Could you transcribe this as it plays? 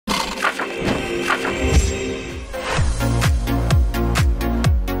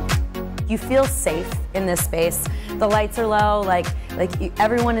You feel safe in this space. The lights are low,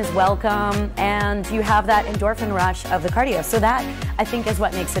 everyone is welcome, and you have that endorphin rush of the cardio. So that, I think, is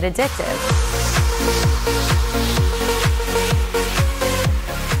what makes it addictive.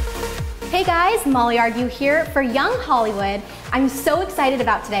 Hey guys, Molly Argue here for Young Hollywood. I'm so excited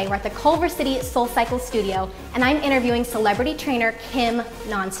about today. We're at the Culver City SoulCycle Studio, and I'm interviewing celebrity trainer Kim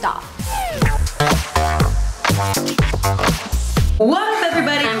Nonstop. What's up,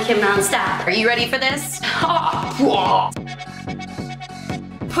 everybody? I'm Kim Nonstop. Are you ready for this?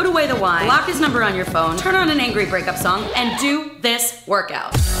 Put away the wine, block his number on your phone, turn on an angry breakup song, and do this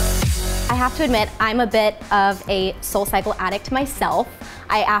workout. I have to admit, I'm a bit of a SoulCycle addict myself.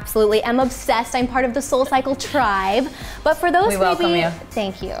 I absolutely am obsessed. I'm part of the SoulCycle tribe. But for those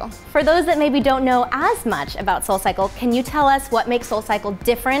Thank you. For those that maybe don't know as much about SoulCycle, can you tell us what makes SoulCycle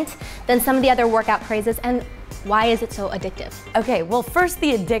different than some of the other workout crazes, and why is it so addictive? Okay, well, first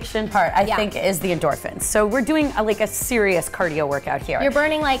the addiction part, I think, is the endorphins. So we're doing a serious cardio workout here. You're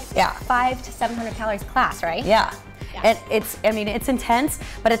burning 500 to 700 calories a class, right? Yeah. And it's intense,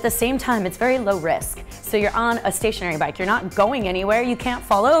 but at the same time, it's very low risk. So you're on a stationary bike, you're not going anywhere, you can't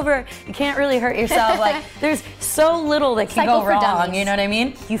fall over, you can't really hurt yourself. There's so little that can go wrong, you know what I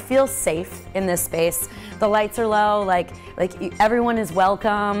mean? You feel safe in this space. The lights are low, everyone is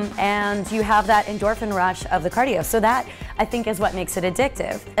welcome, and you have that endorphin rush of the cardio. So that, I think, is what makes it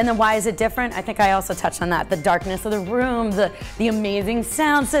addictive. And then why is it different? I think I also touched on that. The darkness of the room, the amazing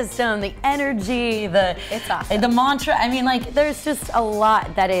sound system, the energy, it's awesome. The mantra. There's just a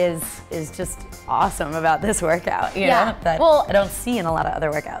lot that is just awesome about this workout, you know, that I don't see in a lot of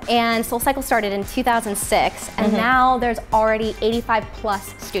other workouts. And SoulCycle started in 2006, and now there's already 85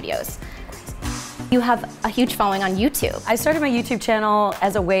 plus studios. You have a huge following on YouTube. I started my YouTube channel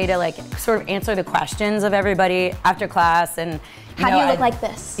as a way to sort of answer the questions of everybody after class, and how do you look like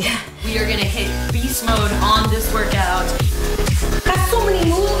this? Yeah. We are gonna hit beast mode on this workout. Got so many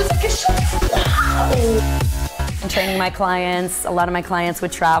moves, I can show you. Wow. I'm training my clients. A lot of my clients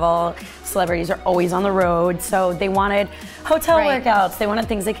would travel. Celebrities are always on the road, so they wanted hotel workouts. They wanted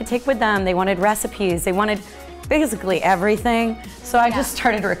things they could take with them. They wanted recipes. They wanted basically everything. So I just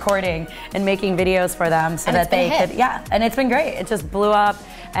started recording and making videos for them so that they could, and it's been great. It just blew up.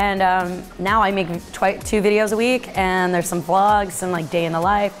 And now I make 2 videos a week, and there's some vlogs, some day in the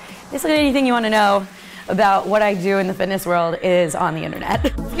life. Basically anything you want to know about what I do in the fitness world is on the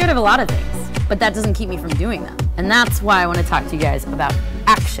internet. I'm scared of a lot of things, but that doesn't keep me from doing them. And that's why I want to talk to you guys about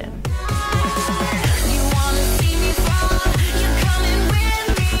action.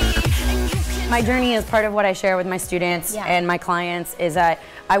 My journey is part of what I share with my students and my clients is that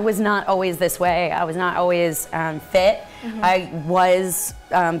I was not always this way. I was not always fit. I was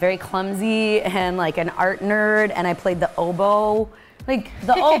very clumsy and an art nerd, and I played the oboe. The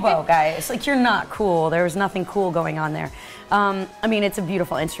oboe, guys, you're not cool. There was nothing cool going on there. It's a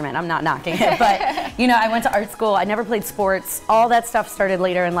beautiful instrument. I'm not knocking it, but I went to art school. I never played sports. All that stuff started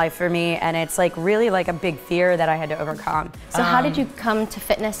later in life for me, and it's really a big fear that I had to overcome. So how did you come to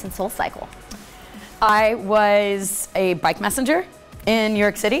fitness and SoulCycle? I was a bike messenger in New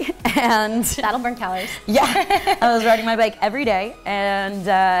York City, and that'll burn calories. Yeah, I was riding my bike every day, and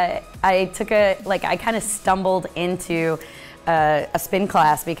I took I kind of stumbled into a spin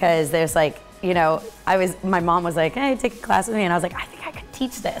class because there's my mom was like, hey, take a class with me, and I was like, I think I could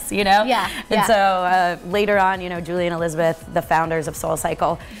teach this, Yeah. And so later on, Julie and Elizabeth, the founders of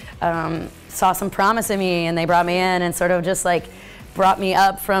SoulCycle, saw some promise in me, and they brought me in and sort of just brought me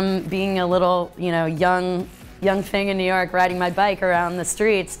up from being a little, young thing in New York riding my bike around the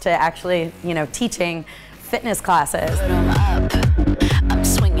streets to actually, teaching fitness classes. I'm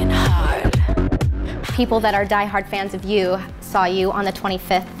swinging hard. People that are diehard fans of you saw you on the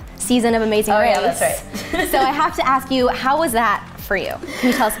 25th season of Amazing Race. Oh yeah, that's right. So I have to ask you, how was that for you?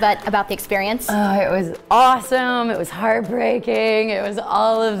 Can you tell us about the experience? Oh, it was awesome. It was heartbreaking. It was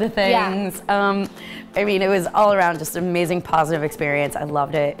all of the things. Yeah. It was all around just an amazing, positive experience. I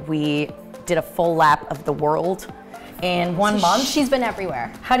loved it. We did a full lap of the world in 1 month. She's been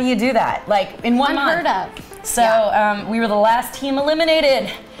everywhere. How do you do that? In 1 month? Unheard of. So we were the last team eliminated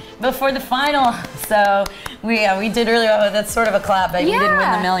before the final. So we did really well. That's sort of a clap, but we didn't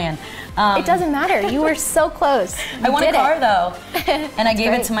win the million. It doesn't matter. You were so close. I won a car though, and I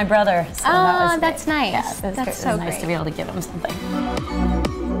gave it to my brother. So that's nice. Yeah, that's so nice to be able to give him something.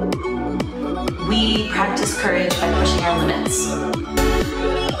 We practice courage by pushing our limits.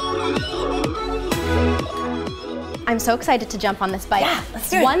 I'm so excited to jump on this bike. Yeah, let's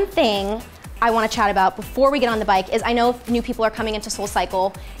do it. One thing I want to chat about before we get on the bike is I know if new people are coming into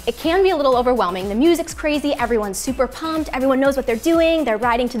SoulCycle, it can be a little overwhelming. The music's crazy, everyone's super pumped, everyone knows what they're doing, they're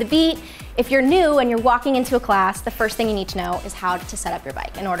riding to the beat. If you're new and you're walking into a class, the first thing you need to know is how to set up your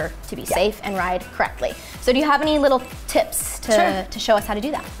bike in order to be safe and ride correctly. So do you have any little tips to show us how to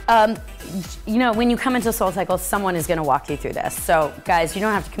do that? You know, when you come into SoulCycle, someone is going to walk you through this. So guys, you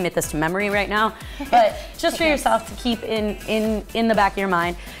don't have to commit this to memory right now, but just for yourself to keep in the back of your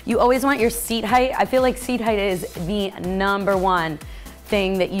mind, you always want your seat height. I feel like seat height is the #1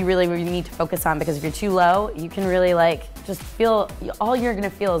 thing that you really need to focus on, because if you're too low, you can really like just feel, all you're gonna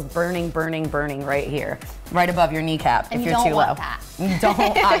feel is burning right here, right above your kneecap. And if you're too low. You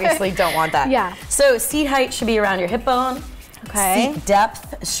obviously don't want that. Yeah. So seat height should be around your hip bone. Okay. Seat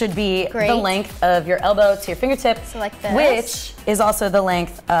depth should be the length of your elbow to your fingertip, so like this. Which is also the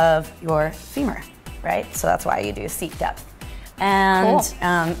length of your femur, right? So that's why you do seat depth. And,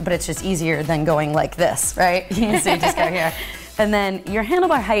 but it's just easier than going like this, right? So you just go here. And then your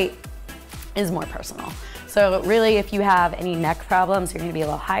handlebar height is more personal. So really, if you have any neck problems, you're gonna be a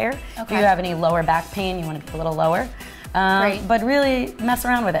little higher. If you have any lower back pain, you wanna be a little lower. But really mess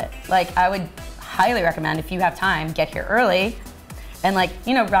around with it. Like, I would highly recommend, if you have time, get here early and, like,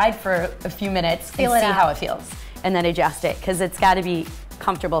 you know, ride for a few minutes and see how it feels, and then adjust it, because it's got to be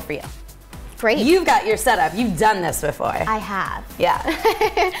comfortable for you. Great. You've got your setup. You've done this before. I have.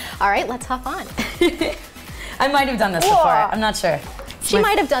 Yeah. All right, let's hop on. I might have done this before. I'm not sure. She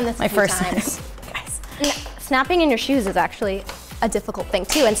might have done this a few times. Guys. Snapping in your shoes is actually a difficult thing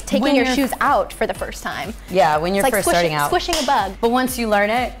too, and taking your shoes out for the first time. Yeah, when you're first starting out. Squishing a bug. But once you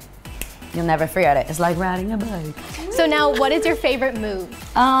learn it, you'll never forget it. It's like riding a bike. So now, what is your favorite move?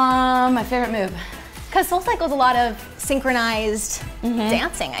 My favorite move. Because SoulCycle is a lot of synchronized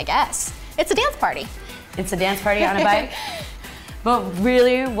dancing, I guess. It's a dance party. It's a dance party on a bike. But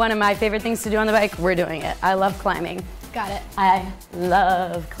really, one of my favorite things to do on the bike, we're doing it. I love climbing. Got it. I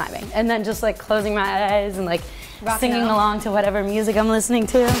love climbing. And then just like closing my eyes and like singing along to whatever music I'm listening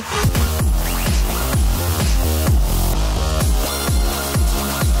to.